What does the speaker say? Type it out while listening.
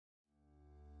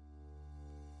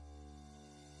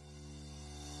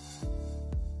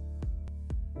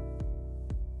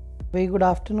Very good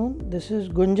afternoon. This is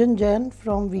Gunjan Jain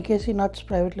from VKC Nuts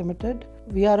Pvt Limited.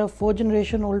 We are a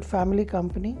 4-generation old family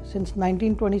company since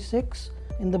 1926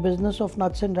 in the business of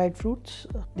nuts and dried fruits.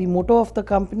 The motto of the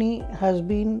company has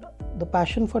been the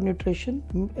passion for nutrition,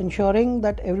 ensuring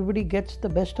that everybody gets the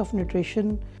best of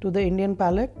nutrition to the Indian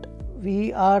palate.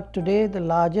 We are today the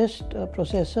largest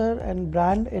processor and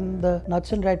brand in the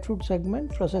nuts and dried fruit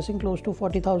segment, processing close to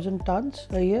 40,000 tons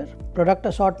a year. Product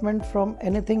assortment from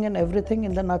anything and everything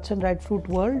in the nuts and dried fruit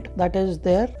world that is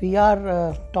there. We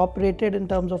are top rated in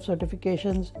terms of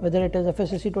certifications, whether it is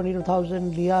FSSC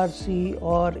 22000, DRC,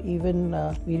 or even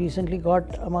we recently got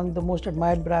among the most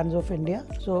admired brands of India.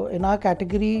 So in our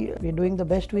category, we're doing the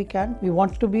best we can. We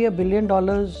want to be $1 billion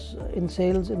in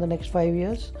sales in the next 5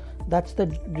 years. That's the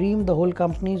dream the whole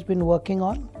company has been working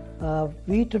on.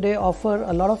 We today offer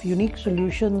a lot of unique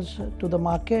solutions to the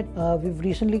market. We've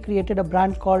recently created a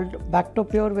brand called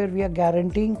Bactopure, where we are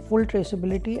guaranteeing full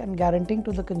traceability and guaranteeing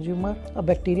to the consumer a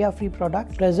bacteria-free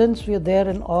product. Presence, we are there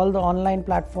in all the online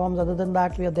platforms. Other than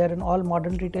that, we are there in all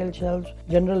modern retail shelves,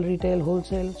 general retail,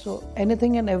 wholesale. So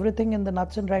anything and everything in the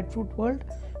nuts and dried fruit world,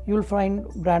 you'll find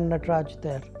brand Natraj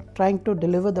there. Trying to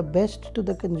deliver the best to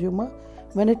the consumer.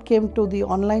 When it came to the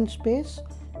online space,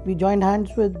 we joined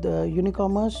hands with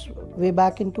Unicommerce way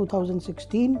back in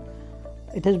 2016.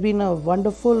 It has been a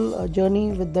wonderful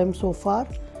journey with them so far.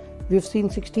 We've seen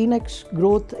 16x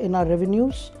growth in our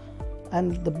revenues.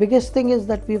 And the biggest thing is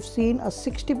that we've seen a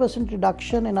 60%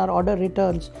 reduction in our order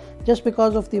returns just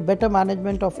because of the better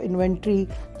management of inventory,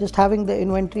 just having the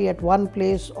inventory at one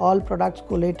place, all products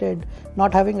collated,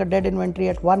 not having a dead inventory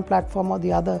at one platform or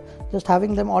the other, just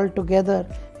having them all together.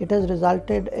 It has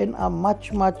resulted in a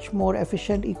much more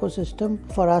efficient ecosystem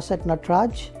for us at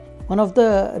Natraj. One of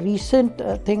the recent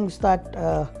things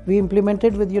that we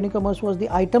implemented with Unicommerce was the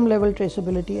item level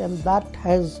traceability, and that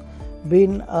has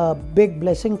been a big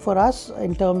blessing for us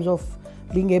in terms of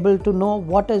being able to know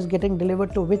what is getting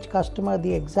delivered to which customer,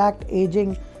 the exact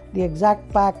aging, the exact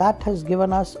pack. That has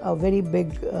given us a very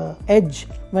big edge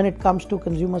when it comes to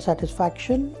consumer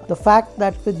satisfaction. The fact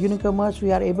that with Unicommerce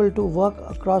we are able to work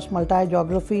across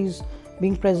multi-geographies,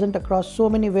 being present across so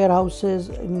many warehouses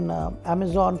in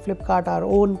Amazon, Flipkart, our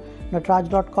own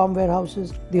Natraj.com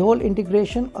warehouses, the whole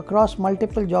integration across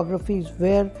multiple geographies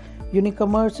where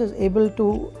Unicommerce is able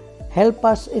to help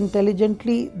us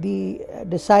intelligently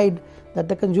decide that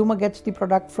the consumer gets the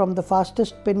product from the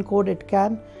fastest pin code it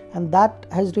can, and that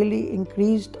has really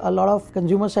increased a lot of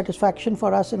consumer satisfaction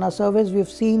for us. In our surveys, we've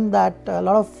seen that a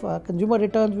lot of consumer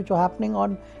returns which were happening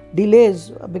on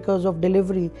delays because of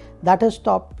delivery, that has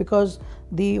stopped because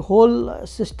the whole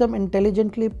system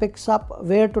intelligently picks up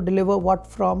where to deliver what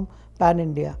from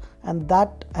pan-India, and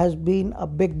that has been a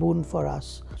big boon for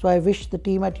us. So I wish the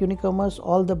team at Unicommerce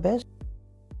all the best.